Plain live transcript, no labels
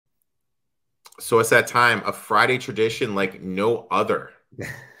So it's that time, a Friday tradition like no other.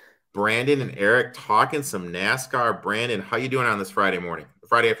 Brandon and Eric talking some NASCAR. Brandon, how you doing on this Friday morning?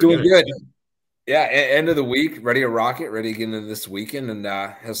 Friday Doing afternoon. good. Yeah, end of the week, ready to rock it, ready to get into this weekend and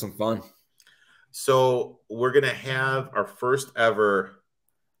have some fun. So we're gonna have our first ever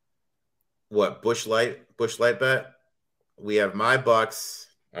Bush Light bet. We have my Bucks.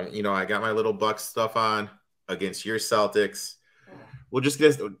 I got my little Bucks stuff on against your Celtics. We'll just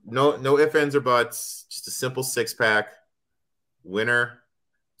get no ifs, ands, or buts. Just a simple 6-pack. Loser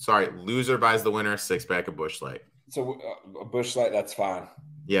buys the winner 6-pack of Bush Light. So a Bush Light, that's fine.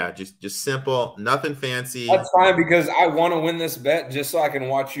 Yeah, just simple, nothing fancy. That's fine because I want to win this bet just so I can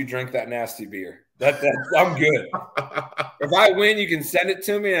watch you drink that nasty beer. I'm good. If I win, you can send it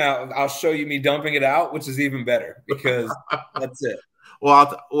to me, and I'll show you me dumping it out, which is even better because that's it.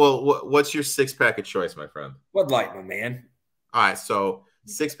 Well, what's your 6-pack of choice, my friend? Bud Light, my man. All right, so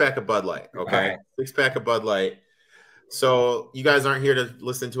 6-pack of Bud Light. Okay, Right. 6-pack of Bud Light. So you guys aren't here to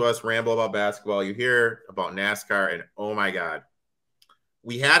listen to us ramble about basketball. You hear about NASCAR, and oh my God,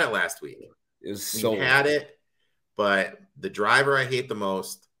 we had it last week. We had it, but the driver I hate the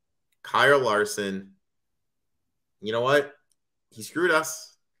most, Kyle Larson, you know what? He screwed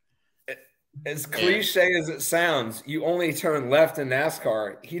us. As cliche as it sounds, you only turn left in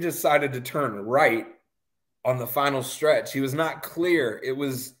NASCAR. He decided to turn right on the final stretch. He was not clear. It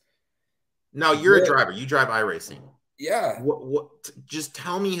was. Now you're a driver. You drive iRacing. Yeah. Just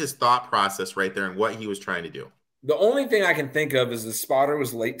tell me his thought process right there and what he was trying to do. The only thing I can think of is the spotter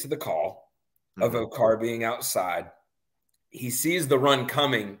was late to the call of a car being outside. He sees the run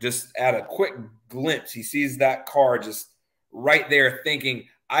coming just at a quick glimpse. He sees that car just right there thinking,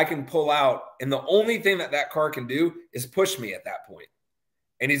 I can pull out. And the only thing that car can do is push me at that point.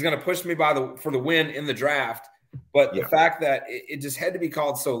 And he's going to push me for the win in the draft. But the fact that it just had to be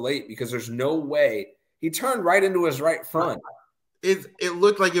called so late because there's no way he turned right into his right front. It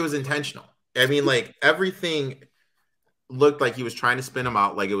looked like it was intentional. I mean, like everything looked like he was trying to spin him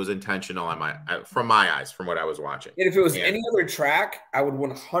out, like it was intentional from my eyes, from what I was watching. And if it was any other track, I would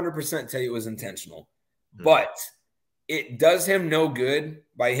 100% tell you it was intentional. But it does him no good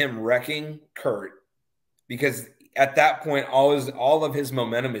by him wrecking Kurt because at that point, all of his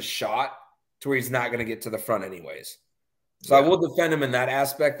momentum is shot to where he's not going to get to the front anyways. So I will defend him in that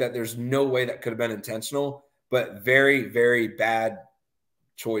aspect that there's no way that could have been intentional, but very, very bad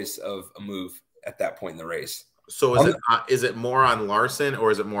choice of a move at that point in the race. So is it more on Larson or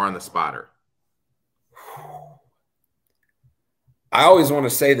is it more on the spotter? I always want to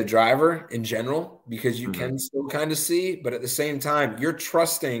say the driver in general because you can still kind of see, but at the same time, you're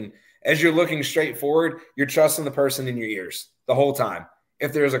trusting as you're looking straight forward, you're trusting the person in your ears the whole time.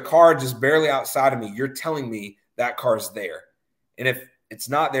 If there's a car just barely outside of me, you're telling me that car's there. And if it's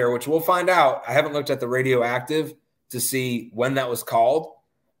not there, which we'll find out, I haven't looked at the radioactive to see when that was called,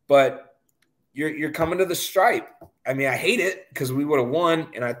 but you're coming to the stripe. I mean, I hate it because we would have won,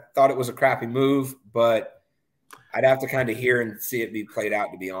 and I thought it was a crappy move, but I'd have to kind of hear and see it be played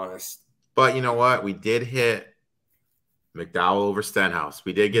out, to be honest. But you know what? We did hit McDowell over Stenhouse.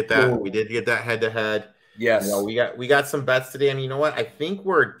 We did get that. We did get that head-to-head. Yes. We got some bets today, and you know what? I think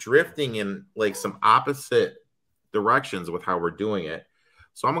we're drifting in like some opposite directions with how we're doing it.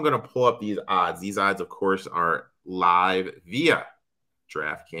 So I'm going to pull up these odds. These odds, of course, are live via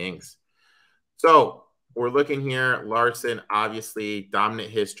DraftKings. So we're looking here. Larson, obviously,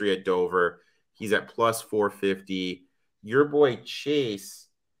 dominant history at Dover. He's at plus 450. Your boy Chase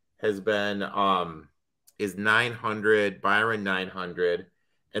has been is 900. Byron 900.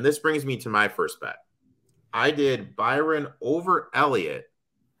 And this brings me to my first bet. I did Byron over Elliott,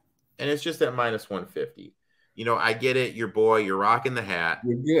 and it's just at minus 150. You know, I get it. Your boy, you're rocking the hat.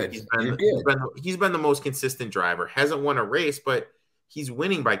 You're good. He's been the most consistent driver. Hasn't won a race, but he's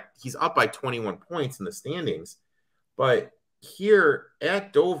up by 21 points in the standings. But here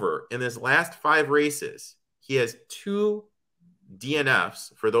at Dover, in his last 5 races, he has 2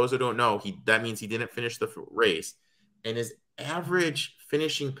 DNFs. For those who don't know, that means he didn't finish the race. And his average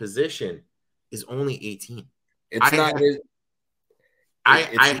finishing position is only 18.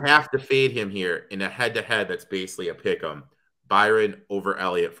 I have to fade him here in a head-to-head that's basically a pick-em. Byron over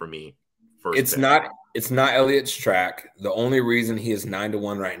Elliott for me. It's not Elliott's track. The only reason he is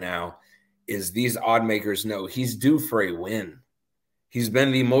 9-1 right now is these odd makers know he's due for a win. He's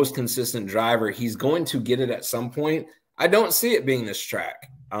been the most consistent driver. He's going to get it at some point. I don't see it being this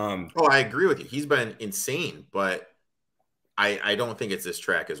track. I agree with you. He's been insane, but I don't think it's this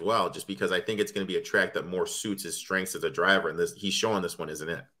track as well, just because I think it's going to be a track that more suits his strengths as a driver. And he's showing this one, isn't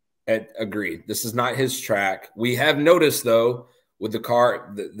it? Agreed. This is not his track. We have noticed, though, with the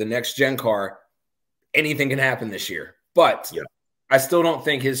car, the next gen car, anything can happen this year. But Yeah. I still don't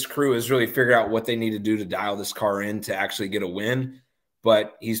think his crew has really figured out what they need to do to dial this car in to actually get a win.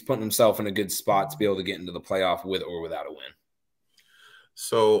 But he's putting himself in a good spot to be able to get into the playoff with or without a win.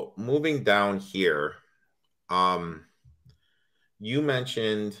 So moving down here, you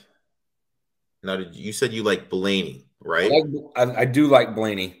mentioned now. You said you like Blaney, right? I do like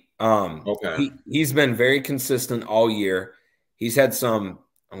Blaney. Okay. He's been very consistent all year. He's had some.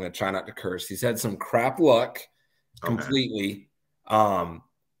 I'm going to try not to curse. He's had some crap luck completely,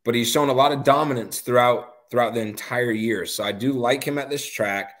 but he's shown a lot of dominance throughout the entire year. So I do like him at this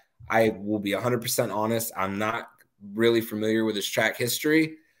track. I will be 100% honest. I'm not really familiar with his track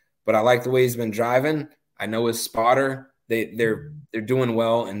history, but I like the way he's been driving. I know his spotter. They're doing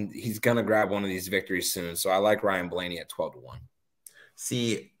well, and he's gonna grab one of these victories soon. So I like Ryan Blaney at 12-1.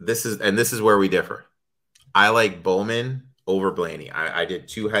 See, this is where we differ. I like Bowman over Blaney. I did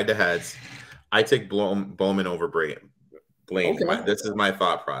 2 head-to-heads. I take Bowman over Blaney. Okay. This is my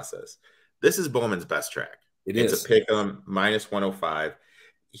thought process. This is Bowman's best track. It's a pick -em, -105.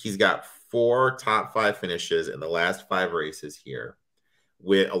 He's got 4 top 5 finishes in the last 5 races here,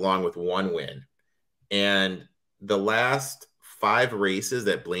 along with 1 win. And the last 5 races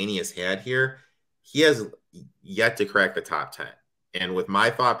that Blaney has had here, he has yet to crack the top 10. And with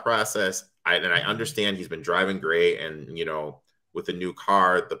my thought process, I understand he's been driving great, and with the new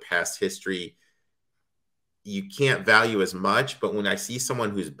car, the past history, you can't value as much. But when I see someone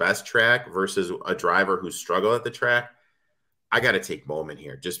who's best track versus a driver who's struggled at the track, I got to take Bowman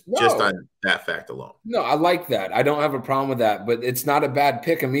here, just on that fact alone. No, I like that. I don't have a problem with that, but it's not a bad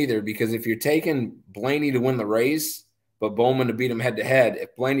pick 'em either, because if you're taking Blaney to win the race, but Bowman to beat him head to head,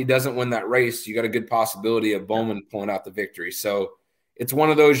 if Blaney doesn't win that race, you got a good possibility of Bowman pulling out the victory. So it's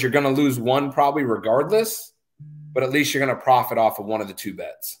one of those, you're going to lose one probably regardless, but at least you're going to profit off of one of the 2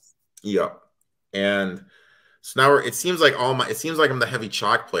 bets. Yeah. And so now it seems like I'm the heavy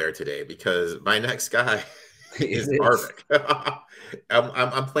chalk player today, because my next guy is Harvick.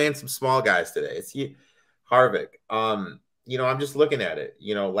 I'm playing some small guys today. It's Harvick. I'm just looking at it.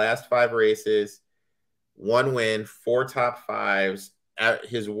 Last 5 races, 1 win, 4 top 5s. At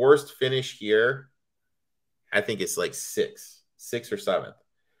his worst finish here, I think it's like 6th or 7th.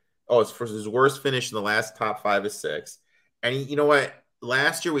 Oh, it's for his worst finish in the last top 5 is 6th. And you know what?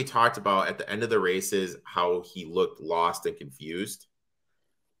 Last year we talked about at the end of the races how he looked lost and confused.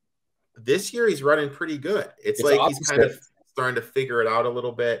 This year he's running pretty good. It's like he's kind of starting to figure it out a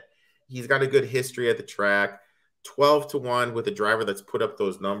little bit. He's got a good history at the track. 12-1 with a driver that's put up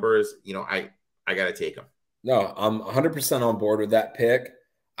those numbers. I got to take him. No, I'm 100% on board with that pick.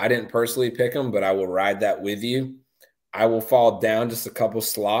 I didn't personally pick him, but I will ride that with you. I will fall down just a couple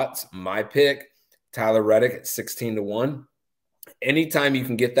slots. My pick, Tyler Reddick at 16-1. Anytime you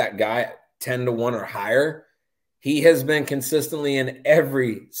can get that guy at 10-1 or higher, he has been consistently in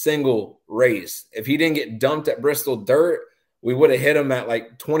every single race. If he didn't get dumped at Bristol Dirt, we would have hit him at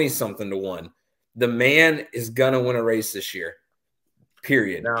like 20-something to 1. The man is going to win a race this year,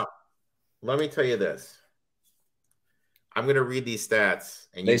 period. Now, let me tell you this. I'm going to read these stats,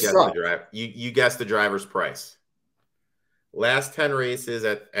 and you guess the driver. You guess the driver's price. Last 10 races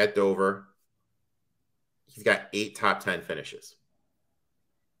at Dover, he's got 8 top 10 finishes.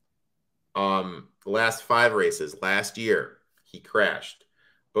 The last 5 races, last year, he crashed.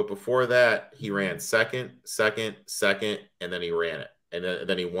 But before that, he ran second, and then he ran it. And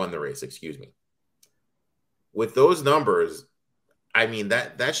then he won the race, excuse me. With those numbers, I mean,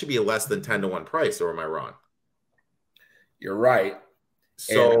 that should be a less than 10-1 price, or am I wrong? You're right.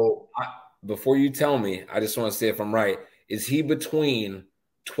 So before you tell me, I just want to see if I'm right. Is he between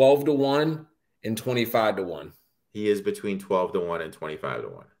 12-1 and 25-1? He is between 12-1 and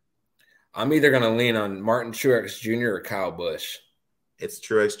 25-1. I'm either going to lean on Martin Truex Jr. or Kyle Busch. It's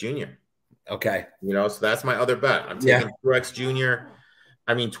Truex Jr. Okay. So that's my other bet. I'm taking Truex Jr.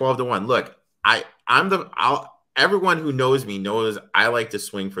 I mean, 12-1. Look, everyone who knows me knows I like to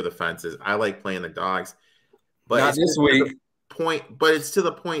swing for the fences. I like playing the dogs. But not this week. But it's to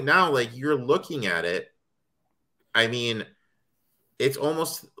the point now, like, you're looking at it. I mean, it's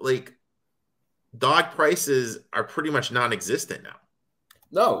almost like dog prices are pretty much non-existent now.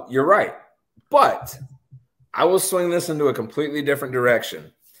 No, you're right. But I will swing this into a completely different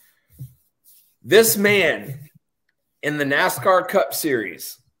direction. This man in the NASCAR Cup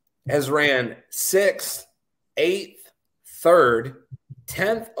Series has ran 6th, 8th, 3rd,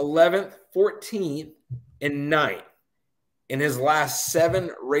 10th, 11th, 14th, and 9th in his last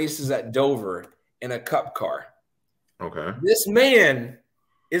 7 races at Dover in a Cup car. Okay. This man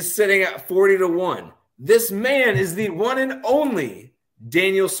is sitting at 40-1. This man is the one and only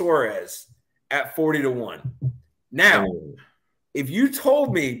Daniel Suarez at 40 to 1. Now, if you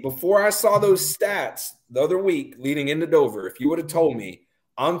told me before I saw those stats the other week leading into Dover, if you would have told me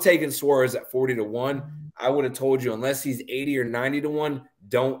I'm taking Suarez at 40 to 1, I would have told you unless he's 80 or 90 to 1,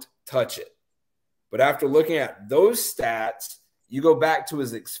 don't touch it. But after looking at those stats, you go back to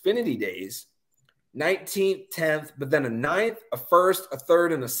his Xfinity days, 19th, 10th, but then a 9th, a 1st, a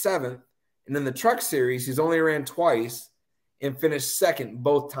 3rd, and a 7th. And in the Truck Series, he's only ran twice and finished 2nd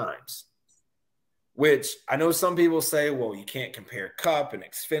both times. Which I know some people say, well, you can't compare Cup and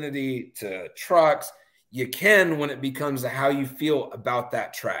Xfinity to trucks. You can when it becomes how you feel about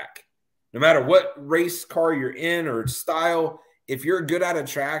that track. No matter what race car you're in or style, if you're good at a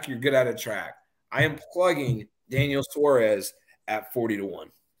track, you're good at a track. I am plugging Daniel Suarez at 40 to 1.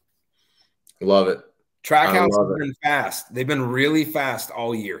 Love it. Trackhouse has been fast. They've been really fast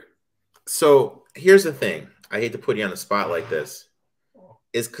all year. So here's the thing. I hate to put you on the spot like this.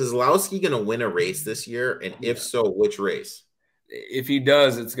 Is Keselowski going to win a race this year? And if so, which race? If he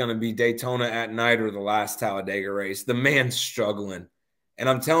does, it's going to be Daytona at night or the last Talladega race. The man's struggling. And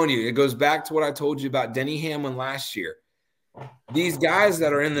I'm telling you, it goes back to what I told you about Denny Hamlin last year. These guys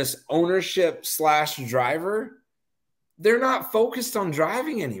that are in this ownership / driver, they're not focused on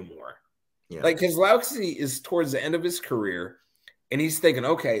driving anymore. Yeah. Like Keselowski is towards the end of his career, and he's thinking,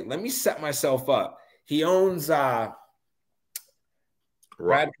 okay, let me set myself up. He owns Brad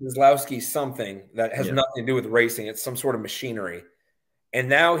Keselowski something that has nothing to do with racing. It's some sort of machinery. And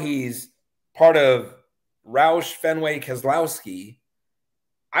now he's part of Roush Fenway Keselowski.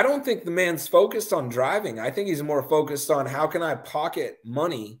 I don't think the man's focused on driving. I think he's more focused on how can I pocket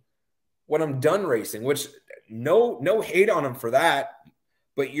money when I'm done racing, which no hate on him for that,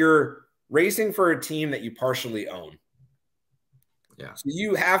 but you're racing for a team that you partially own. Yeah. So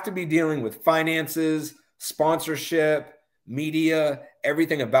you have to be dealing with finances, sponsorship, media,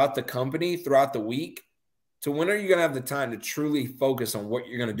 everything about the company throughout the week. So when are you going to have the time to truly focus on what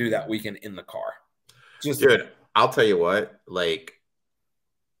you're going to do that weekend in the car? Dude, I'll tell you what, like,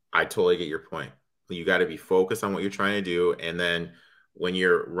 I totally get your point. You got to be focused on what you're trying to do. And then when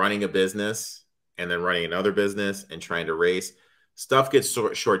you're running a business and then running another business and trying to race, stuff gets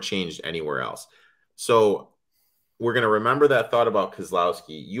shortchanged anywhere else. So we're going to remember that thought about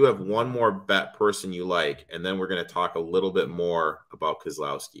Keselowski. You have one more bet person you like, and then we're going to talk a little bit more about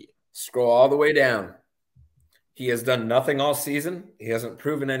Keselowski. Scroll all the way down. He has done nothing all season. He hasn't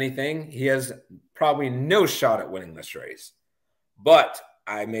proven anything. He has probably no shot at winning this race. But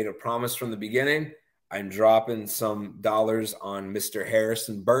I made a promise from the beginning. I'm dropping some dollars on Mr.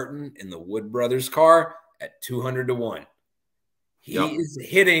 Harrison Burton in the Wood Brothers car at 200 to 1. He is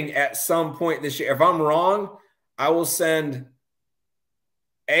hitting at some point this year. If I'm wrong, I will send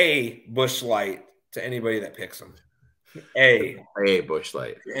a Busch Light to anybody that picks him. A Busch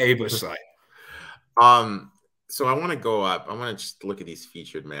Light. A Busch Light. So I want to go up. I want to just look at these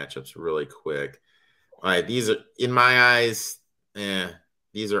featured matchups really quick. All right, these are, in my eyes,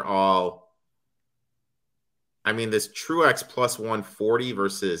 these are all, I mean, this Truex plus 140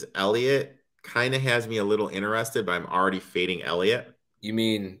 versus Elliott kind of has me a little interested, but I'm already fading Elliott. You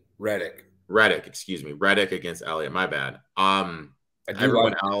mean Reddick? Excuse me. Reddick against Elliott. My bad.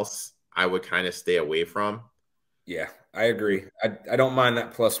 Everyone else I would kind of stay away from. Yeah, I agree. I don't mind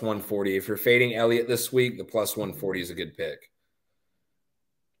that plus 140. If you're fading Elliott this week, the plus 140 is a good pick.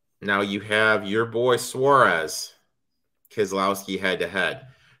 Now you have your boy Suarez, Keselowski head-to-head.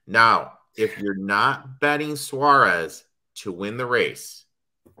 Now, if you're not betting Suarez to win the race,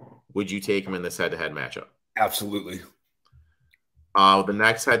 would you take him in this head-to-head matchup? Absolutely. The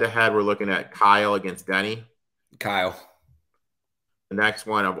next head-to-head, we're looking at Kyle against Denny. Kyle. The next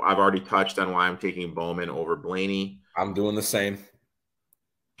one, I've already touched on why I'm taking Bowman over Blaney. I'm doing the same.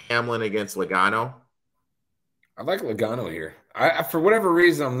 Hamlin against Logano. I like Logano here. For whatever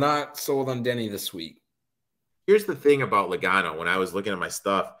reason, I'm not sold on Denny this week. Here's the thing about Logano. When I was looking at my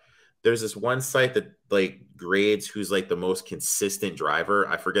stuff, there's this one site that like grades who's like the most consistent driver.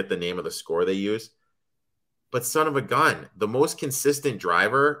 I forget the name of the score they use. But son of a gun, the most consistent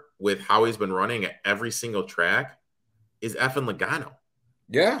driver with how he's been running at every single track is effing Logano.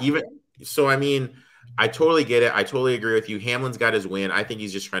 Yeah. So, I mean, I totally get it. I totally agree with you. Hamlin's got his win. I think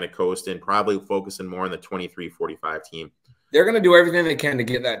he's just trying to coast in, probably focusing more on the 23-45 team. They're going to do everything they can to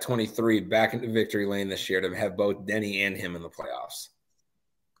get that 23 back into victory lane this year to have both Denny and him in the playoffs.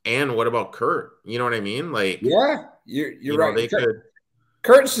 And what about Kurt? You know what I mean? Like, yeah, you're right. They could.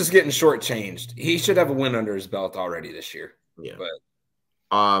 Kurt's just getting shortchanged. He should have a win under his belt already this year. Yeah. But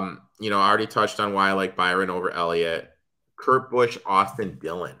I already touched on why I like Byron over Elliott. Kurt Busch, Austin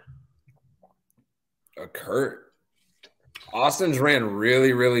Dillon. Kurt. Austin's ran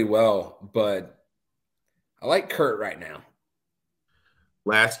really, really well, but I like Kurt right now.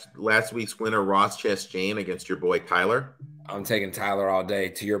 Last week's winner, Ross Chastain against your boy Tyler. I'm taking Tyler all day.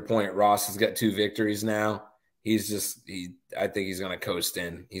 To your point, Ross has got 2 victories now. I think he's going to coast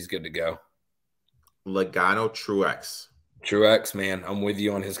in. He's good to go. Logano Truex. Truex, man, I'm with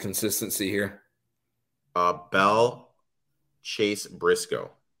you on his consistency here. Bell Chase Briscoe.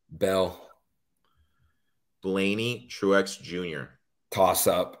 Bell. Blaney Truex Jr. Toss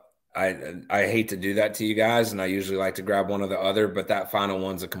up. I hate to do that to you guys, and I usually like to grab one or the other, but that final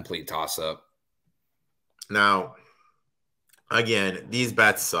one's a complete toss up. Now, again, these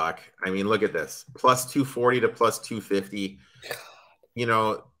bets suck. I mean, look at this. Plus 240 to plus 250. You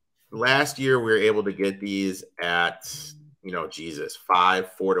know, last year we were able to get these at, you know, Jesus,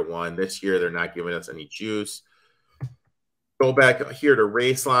 5-4 to 1. This year they're not giving us any juice. Go back here to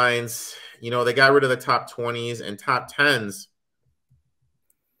race lines. You know, they got rid of the top 20s and top 10s.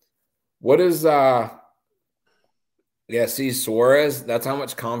 What is see Suarez, that's how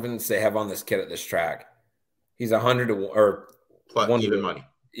much confidence they have on this kid at this track. He's 100 to or plus one even to, money.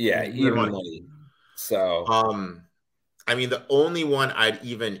 Yeah, even money. So I mean, the only one I'd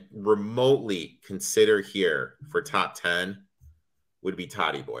even remotely consider here for top 10 would be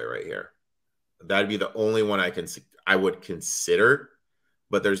Toddy Boy right here. That'd be the only one I would consider,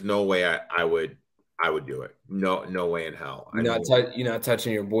 but there's no way I would do it. No way in hell. You're not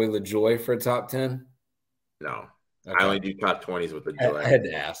touching your boy LaJoy for a top 10? No. Okay. I only do top 20s with LaJoy. I had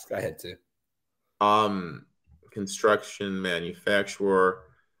to ask. I had to. Construction manufacturer,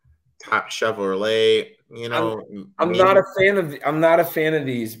 top Chevrolet, you know. I'm not a fan of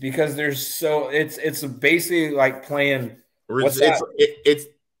these because there's it's basically like playing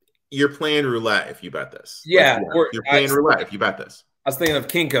you're playing roulette if you bet this. Yeah, you're playing roulette if you bet this. I was thinking of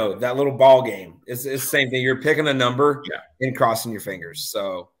Kinko, that little ball game. It's the same thing. You're picking a number and crossing your fingers.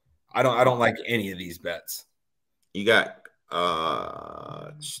 So I don't like any of these bets. You got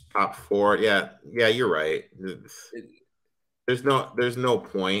top 4. Yeah, you're right. There's no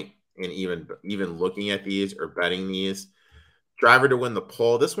point in even looking at these or betting these. Driver to win the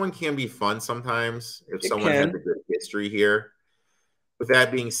pole. This one can be fun sometimes if someone has a good history here. With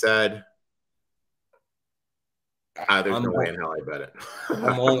that being said, there's no way in hell I bet it.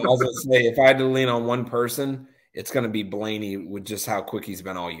 I was going to say, if I had to lean on one person, it's going to be Blaney with just how quick he's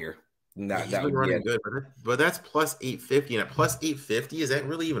been all year. He's been running good, but that's plus 850, and at plus 850, is that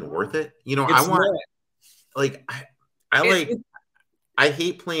really even worth it? You know, I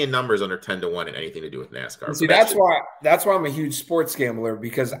hate playing numbers under 10 to 1 in anything to do with NASCAR. See, that's why I'm a huge sports gambler,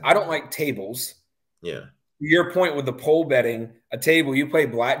 because I don't like tables. Yeah. Your point with the pole betting, a table, you play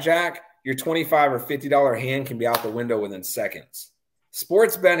blackjack, your $25 or $50 hand can be out the window within seconds.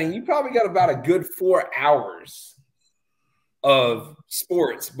 Sports betting, you probably got about a good 4 hours of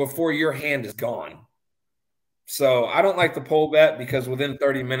sports before your hand is gone. So I don't like the pole bet because within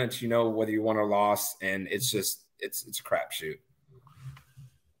 30 minutes, you know whether you won or lost, and it's a crapshoot.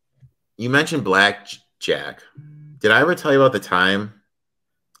 You mentioned blackjack. Did I ever tell you about the time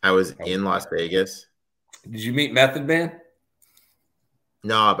I was in Las Vegas? Did you meet Method Man?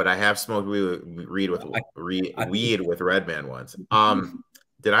 No, but I have smoked weed with Redman once.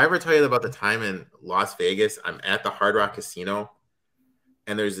 Did I ever tell you about the time in Las Vegas? I'm at the Hard Rock Casino,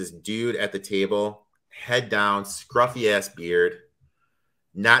 and there's this dude at the table, head down, scruffy ass beard,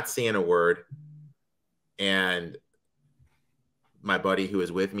 not saying a word, and my buddy who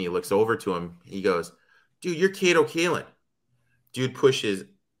is with me looks over to him. He goes, "Dude, you're Kato Kalin." Dude pushes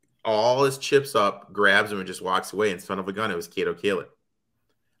all his chips up, grabs him, and just walks away. And son of a gun, it was Kato Kalin.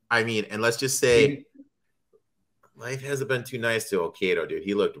 I mean, and let's just say life hasn't been too nice to Kato, dude.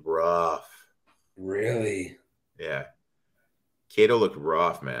 He looked rough. Really? Yeah. Kato looked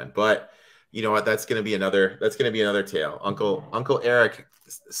rough, man. But you know what? That's gonna be another tale. Uncle Eric.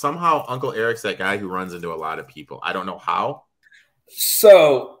 Somehow Uncle Eric's that guy who runs into a lot of people. I don't know how.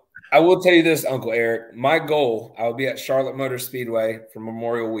 So I will tell you this, Uncle Eric. My goal, I will be at Charlotte Motor Speedway for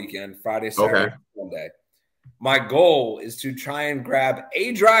Memorial Weekend, Friday, Saturday, Sunday. My goal is to try and grab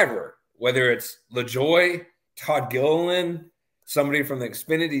a driver, whether it's LaJoy, Todd Gilliland, somebody from the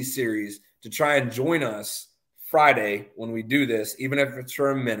Xfinity Series, to try and join us Friday when we do this, even if it's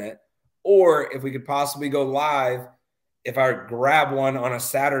for a minute, or if we could possibly go live, if I grab one on a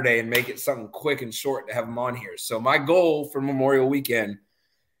Saturday and make it something quick and short to have them on here. So my goal for Memorial Weekend,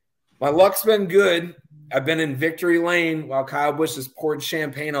 my luck's been good. I've been in victory lane while Kyle Busch has poured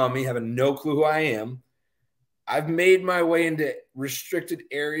champagne on me, having no clue who I am. I've made my way into restricted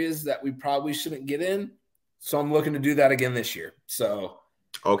areas that we probably shouldn't get in. So I'm looking to do that again this year. So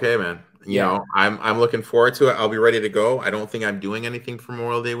Okay, man. You Yeah. know, I'm looking forward to it. I'll be ready to go. I don't think I'm doing anything for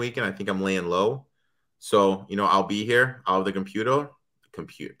Memorial Day weekend. I think I'm laying low. So, you know, I'll be here. I'll have the computer.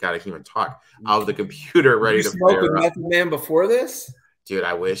 Gotta even talk. I'll have the computer Did you ready to smoke with fire up. Method Man before this? Dude,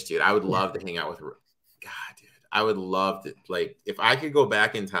 I wish, dude. I would love to hang out with God, dude. I would love to, like, if I could go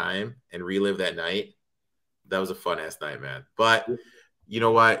back in time and relive that night, that was a fun ass night, man. But you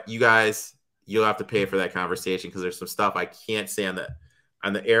know what? You guys, you'll have to pay for that conversation because there's some stuff I can't say on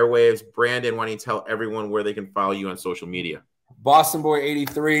the airwaves. Brandon, why don't you tell everyone where they can follow you on social media? Boston Boy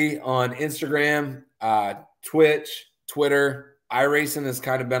 83 on Instagram, Twitch, Twitter. iRacing has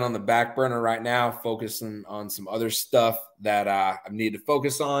kind of been on the back burner right now, focusing on some other stuff that I need to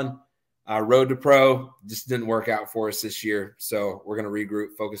focus on. Road to Pro just didn't work out for us this year, so we're going to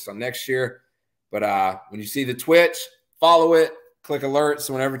regroup, focus on next year. But when you see the Twitch, follow it, click alerts,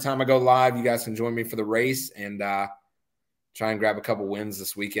 so whenever time I go live, you guys can join me for the race and try and grab a couple wins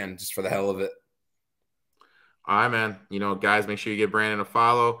this weekend just for the hell of it. All right, man. You know, guys, make sure you give Brandon a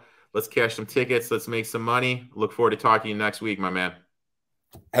follow. Let's cash some tickets. Let's make some money. Look forward to talking to you next week, my man.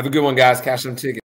 Have a good one, guys. Cash some tickets.